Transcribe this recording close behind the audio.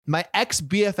My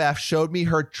ex-BFF showed me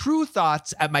her true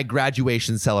thoughts at my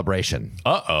graduation celebration.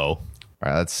 Uh-oh.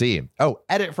 All right, let's see. Oh,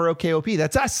 edit for OKOP.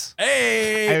 That's us.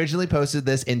 Hey. I originally posted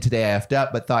this in Today I Effed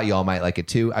Up, but thought y'all might like it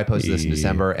too. I posted this in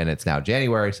December, and it's now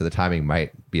January, so the timing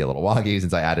might be a little wonky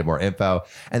since I added more info.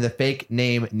 And the fake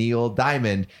name Neil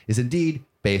Diamond is indeed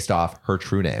based off her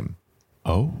true name.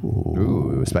 Oh.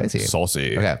 Ooh, spicy.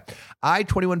 Saucy. Okay. I,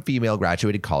 21 female,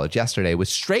 graduated college yesterday with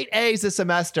straight A's this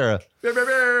semester.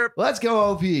 Let's go,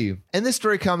 OP. And this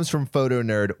story comes from Photo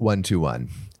Nerd 121.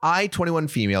 I, 21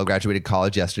 female, graduated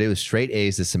college yesterday with straight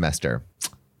A's this semester.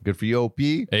 Good for you, OP.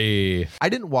 Hey. I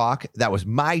didn't walk. That was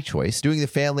my choice, doing the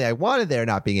family I wanted there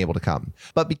not being able to come.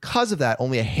 But because of that,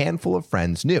 only a handful of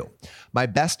friends knew. My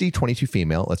bestie, 22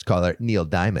 female, let's call her Neil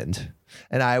Diamond,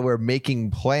 and I were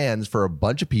making plans for a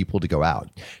bunch of people to go out.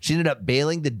 She ended up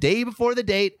bailing the day before the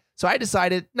date, so I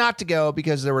decided not to go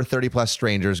because there were 30 plus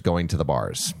strangers going to the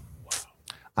bars.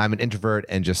 I'm an introvert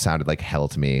and just sounded like hell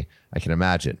to me, I can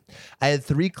imagine. I had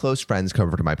 3 close friends come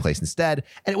over to my place instead,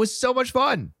 and it was so much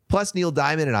fun. Plus, Neil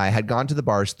Diamond and I had gone to the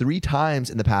bars 3 times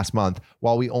in the past month,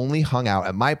 while we only hung out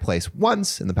at my place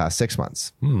once in the past 6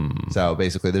 months. So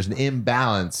basically, there's an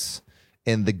imbalance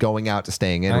in the going out to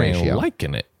staying in ratio. I'm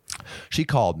liking it. She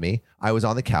called me. I was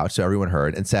on the couch, so everyone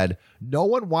heard, and said, "No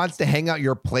one wants to hang out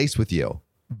your place with you,"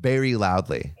 very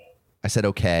loudly. I said,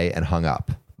 okay, and hung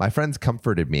up. My friends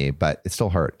comforted me, but it still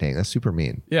hurt. Dang, that's super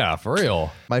mean. Yeah, for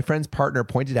real. My friend's partner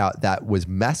pointed out that was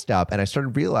messed up, and I started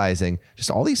realizing just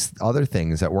all these other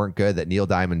things that weren't good that Neil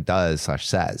Diamond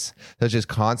does/says, such as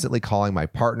constantly calling my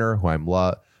partner,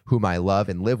 whom I love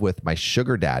and live with, my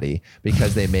sugar daddy,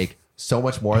 because they make so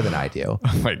much more than I do.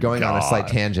 Going on a slight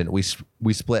tangent, we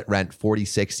split rent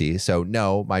 40-60. So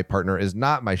no, my partner is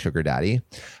not my sugar daddy.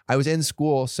 I was in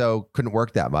school, so couldn't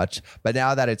work that much. But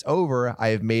now that it's over, I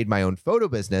have made my own photo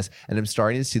business and I'm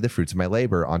starting to see the fruits of my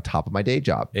labor on top of my day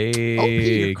job. Hey, OP,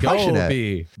 you're crushing go,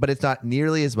 it. But it's not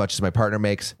nearly as much as my partner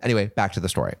makes. Anyway, back to the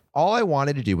story. All I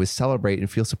wanted to do was celebrate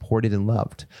and feel supported and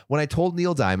loved. When I told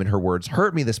Neil Diamond her words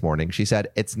hurt me this morning, she said,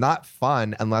 "It's not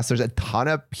fun unless there's a ton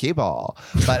of people,"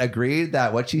 but agreed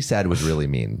that what she said was really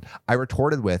mean. I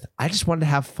retorted with, "I just wanted to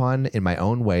have fun in my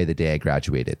own way the day I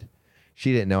graduated."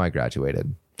 She didn't know I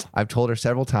graduated. I've told her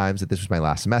several times that this was my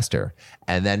last semester.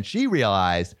 And then she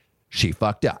realized she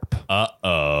fucked up.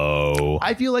 Uh-oh.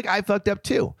 I feel like I fucked up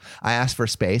too. I asked for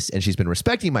space and she's been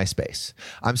respecting my space.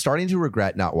 I'm starting to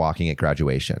regret not walking at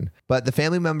graduation, but the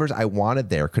family members I wanted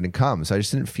there couldn't come, so I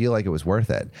just didn't feel like it was worth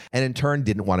it. And in turn,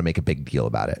 didn't want to make a big deal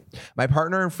about it. My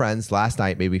partner and friends last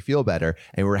night made me feel better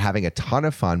and we were having a ton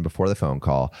of fun before the phone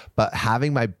call, but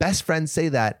having my best friend say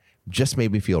that just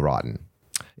made me feel rotten.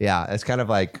 Yeah, it's kind of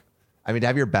like, I mean, to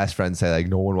have your best friend say like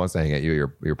no one wants to hang at your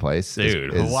place,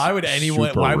 dude. is why would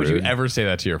anyone? Why would you rude. ever say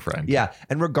that to your friend? Yeah,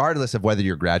 and regardless of whether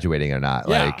you're graduating or not,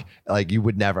 like you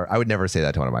would never. I would never say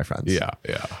that to one of my friends. Yeah.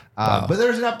 But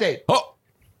there's an update. Oh.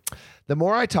 The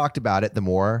more I talked about it, the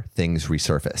more things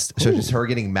resurfaced. So just her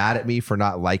getting mad at me for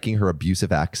not liking her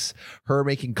abusive ex, her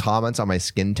making comments on my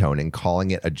skin tone and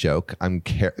calling it a joke. I'm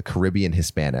Caribbean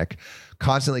Hispanic,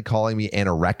 constantly calling me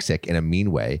anorexic in a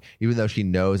mean way, even though she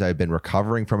knows I've been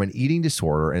recovering from an eating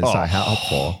disorder and it's not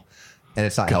helpful. And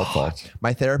it's not helpful.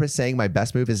 My therapist saying my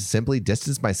best move is to simply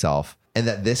distance myself and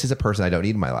that this is a person I don't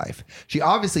need in my life. She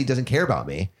obviously doesn't care about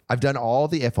me. I've done all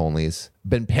the if-onlys,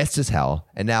 been pissed as hell,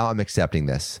 and now I'm accepting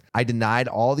this. I denied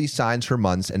all these signs for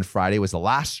months, and Friday was the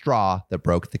last straw that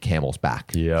broke the camel's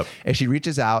back. Yep. If she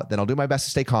reaches out, then I'll do my best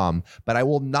to stay calm, but I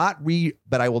will not be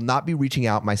reaching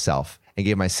out myself and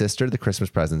gave my sister the Christmas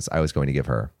presents I was going to give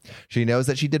her. She knows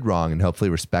that she did wrong and hopefully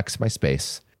respects my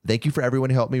space. Thank you for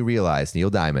everyone who helped me realize Neil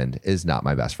Diamond is not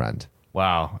my best friend.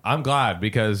 Wow. I'm glad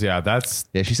because she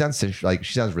sounds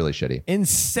really shitty.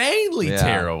 Insanely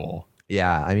terrible.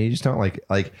 Yeah. I mean, you just don't like,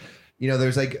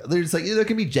 there's there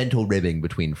can be gentle ribbing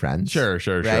between friends. Sure.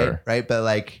 Right. But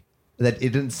like that, it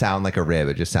didn't sound like a rib.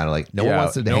 It just sounded like no one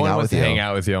wants to hang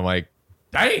out with you. I'm like,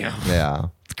 damn. Yeah.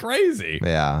 It's crazy.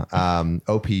 Yeah.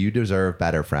 OP, you deserve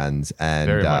better friends. And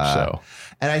very much so.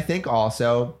 And I think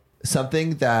also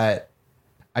something that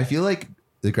I feel like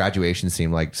the graduation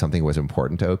seemed like something was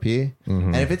important to OP. Mm-hmm.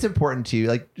 And if it's important to you,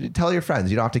 like tell your friends,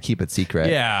 you don't have to keep it secret.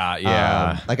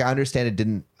 Yeah. Like I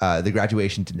understand the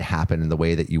graduation didn't happen in the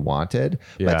way that you wanted,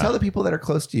 but tell the people that are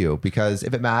close to you, because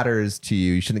if it matters to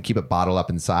you, you shouldn't keep it bottled up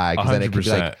inside, because then it could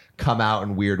like come out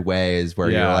in weird ways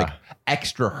where you're like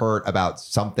extra hurt about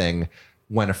something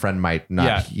when a friend might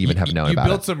not even have known about it.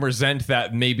 You built some resent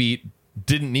that maybe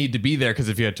didn't need to be there, because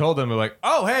if you had told them, they're like,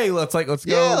 oh, hey, let's go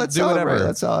do whatever.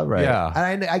 Let's celebrate. Yeah.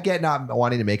 And I get not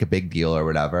wanting to make a big deal or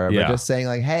whatever, but just saying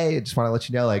like, hey, I just want to let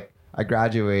you know, like, I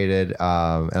graduated,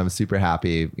 and I'm super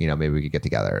happy. Maybe we could get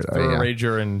together. Throw a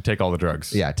rager and take all the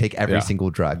drugs. Yeah, take every single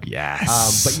drug.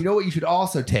 Yes. But you know what? You should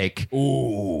also take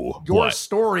Ooh, your what?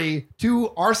 story to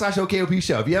r/OKOP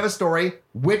show. If you have a story,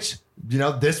 which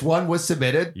this one was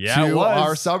submitted to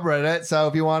our subreddit. So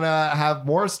if you want to have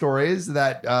more stories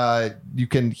that you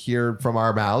can hear from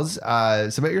our mouths,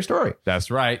 submit your story. That's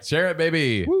right. Share it,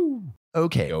 baby. Woo.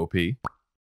 Okay. OP.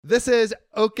 This is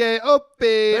Okay Opie.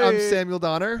 Hey. I'm Samuel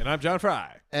Donner. And I'm John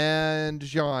Fry. And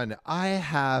John, I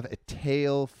have a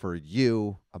tale for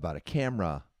you about a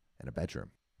camera and a bedroom.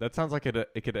 That sounds like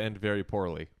it could end very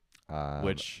poorly,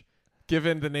 which,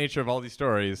 given the nature of all these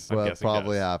stories, I'm guessing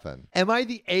probably happen. Am I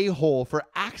the a-hole for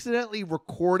accidentally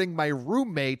recording my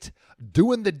roommate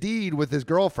doing the deed with his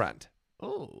girlfriend?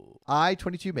 Oh. I,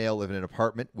 22 male, live in an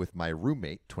apartment with my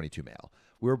roommate, 22 male.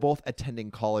 We were both attending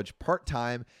college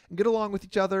part-time and get along with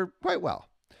each other quite well.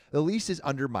 The lease is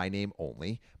under my name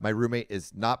only. My roommate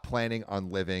is not planning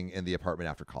on living in the apartment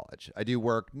after college. I do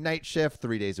work night shift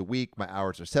 3 days a week. My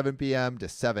hours are 7 p.m. to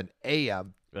 7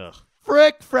 a.m. Ugh.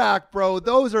 Frick frack, bro.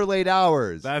 Those are late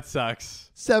hours. That sucks.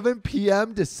 7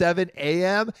 p.m. to 7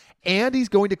 a.m. and he's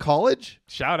going to college?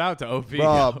 Shout out to OP.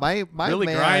 Bro, my really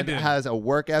man grinding. has a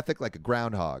work ethic like a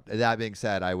groundhog. That being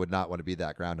said, I would not want to be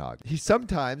that groundhog. He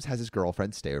sometimes has his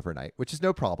girlfriend stay overnight, which is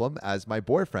no problem, as my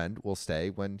boyfriend will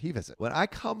stay when he visits. When I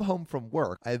come home from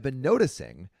work, I've been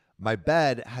noticing my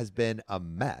bed has been a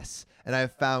mess, and I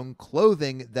have found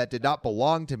clothing that did not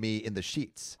belong to me in the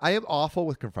sheets. I am awful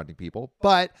with confronting people,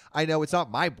 but I know it's not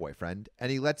my boyfriend,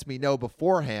 and he lets me know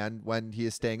beforehand when he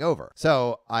is staying over.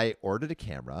 So I ordered a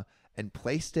camera and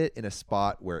placed it in a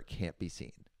spot where it can't be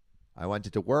seen. I went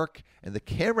into work, and the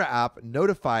camera app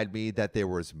notified me that there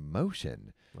was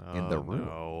motion in the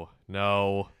room.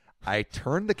 No. I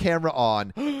turned the camera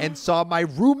on and saw my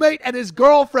roommate and his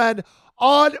girlfriend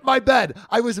on my bed.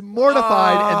 I was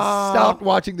mortified and stopped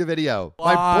watching the video.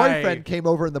 Why? My boyfriend came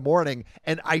over in the morning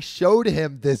and I showed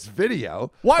him this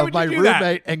video of my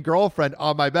roommate and girlfriend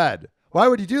on my bed. Why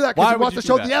would you do that? Because he wants to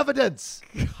show the evidence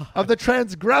of the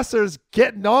transgressors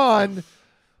getting on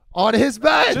his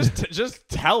bed. Just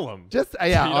tell him.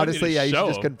 Honestly, you should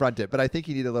just confront it. But I think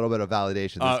you need a little bit of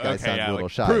validation. This guy sounds a little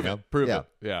shy. Prove it.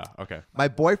 Yeah, okay. My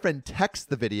boyfriend texts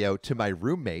the video to my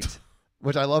roommate,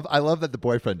 which I love. I love that the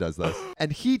boyfriend does this.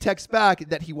 And he texts back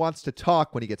that he wants to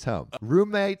talk when he gets home.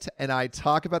 Roommate and I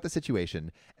talk about the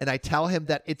situation, and I tell him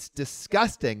that it's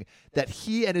disgusting that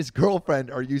he and his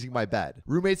girlfriend are using my bed.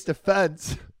 Roommate's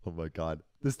defense, oh my God,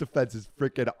 this defense is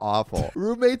freaking awful.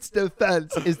 Roommate's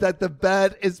defense is that the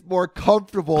bed is more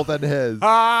comfortable than his.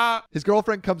 His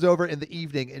girlfriend comes over in the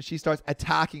evening and she starts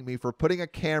attacking me for putting a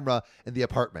camera in the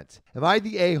apartment. Am I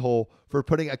the a-hole for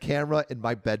putting a camera in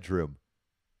my bedroom?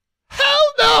 Hell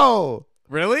no!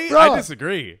 Really? Bro. I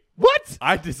disagree. What?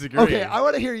 I disagree. Okay, I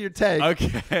want to hear your take.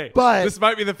 Okay. But this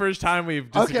might be the first time we've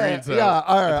disagreed so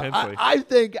all right. intensely. I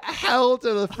think hell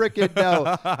to the freaking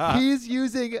no. He's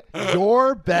using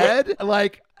your bed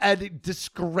and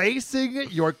disgracing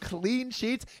your clean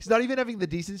sheets. He's not even having the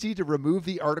decency to remove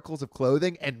the articles of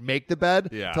clothing and make the bed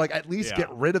to at least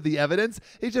get rid of the evidence.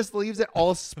 He just leaves it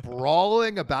all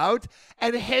sprawling about.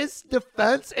 And his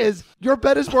defense is, your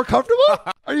bed is more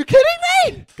comfortable? Are you kidding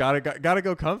me? Gotta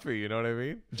go comfy, you know what I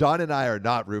mean? John and I are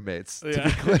not roommates, to be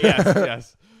Yeah. clear.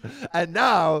 Yes. And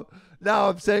now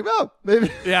I'm saying, well, maybe.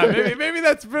 Yeah, maybe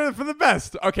that's for the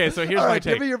best. Okay, so here's All my right,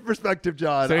 take. give me your perspective,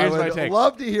 John. So here's I my would take.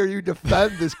 love to hear you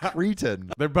defend this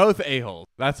cretin. They're both a-holes.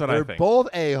 That's what I They're think. both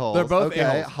a-holes. They're both okay.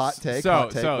 a-holes. Hot take. Why?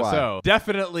 So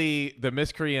definitely the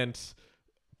miscreant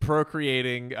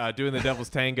procreating, doing the devil's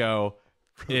tango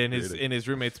in his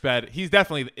roommate's bed. He's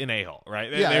definitely an a-hole, right?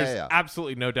 There's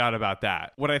absolutely no doubt about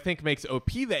that. What I think makes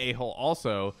OP the a-hole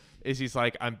also is he's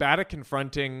like, I'm bad at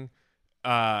confronting.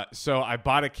 So I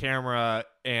bought a camera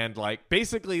and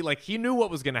basically he knew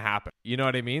what was going to happen. You know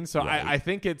what I mean? So right. I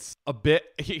think it's a bit,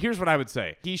 here's what I would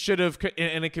say. He should have,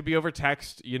 and it could be over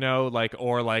text,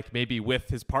 or maybe with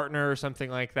his partner or something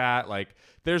like that.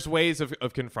 There's ways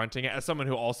of confronting it. As someone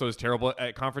who also is terrible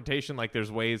at confrontation,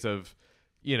 there's ways of,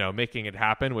 making it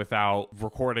happen without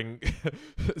recording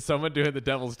someone doing the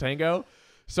devil's tango.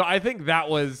 So I think that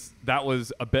was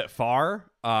a bit far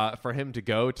for him to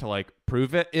go to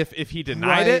prove it. If he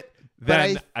denied it,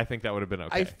 then I think that would have been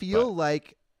okay. I feel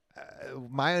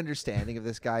my understanding of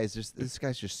this guy is this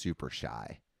guy's just super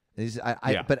shy. And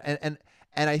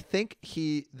I think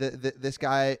this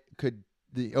guy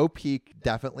the OP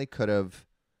definitely could have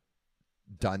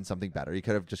done something better. He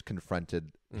could have just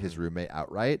confronted his roommate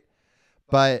outright.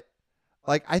 But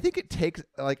I think it takes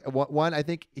one. I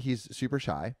think he's super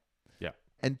shy.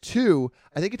 And 2,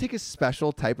 I think it takes a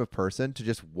special type of person to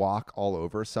just walk all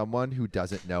over someone who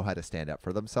doesn't know how to stand up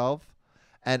for themselves.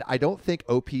 And I don't think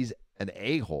OP's an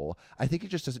a-hole. I think he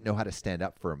just doesn't know how to stand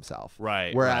up for himself.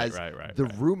 Right. Whereas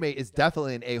the roommate is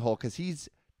definitely an a-hole because he's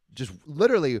just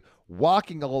literally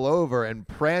walking all over and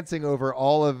prancing over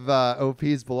all of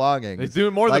OP's belongings. He's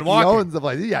doing more than walking. He owns the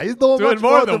place. Yeah, he's doing much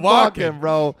more than walking,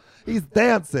 bro. He's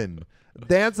dancing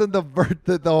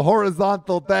the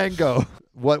horizontal tango.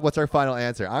 What's our final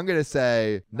answer? I'm gonna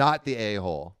say not the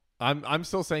a-hole. I'm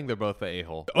still saying they're both the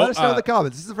a-hole. Let us know in the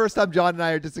comments. This is the first time John and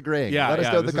I are disagreeing. Let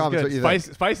us know in the comments what you think.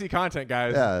 Spicy content,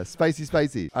 guys. Yeah,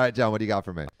 spicy. All right, John, what do you got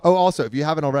for me? Oh, also, if you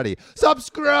haven't already,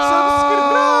 subscribe!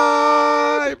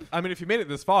 I mean, if you made it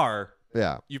this far,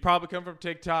 yeah, you probably come from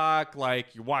TikTok.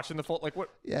 Like, you're watching the full, like what?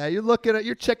 Yeah, you're looking at,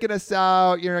 you're checking us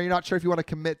out. You're not sure if you want to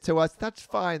commit to us. That's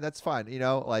fine.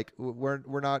 Like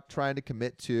we're not trying to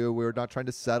commit to. We're not trying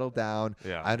to settle down.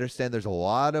 Yeah. I understand there's a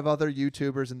lot of other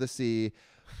YouTubers in the sea.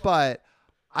 But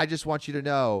I just want you to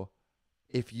know,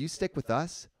 if you stick with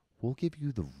us, we'll give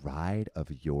you the ride of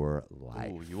your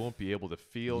life. Ooh, you won't be able to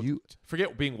feel.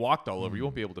 Forget being walked all over. You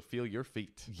won't be able to feel your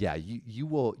feet. Yeah, you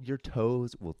will. Your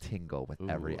toes will tingle with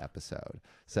every episode.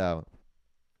 So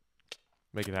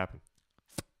make it happen.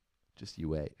 Just you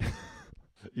wait.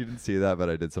 You didn't see that, but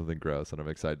I did something gross, and I'm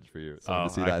excited for you. To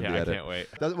see that in the edit. I can't wait.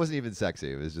 That wasn't even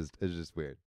sexy. It was just weird.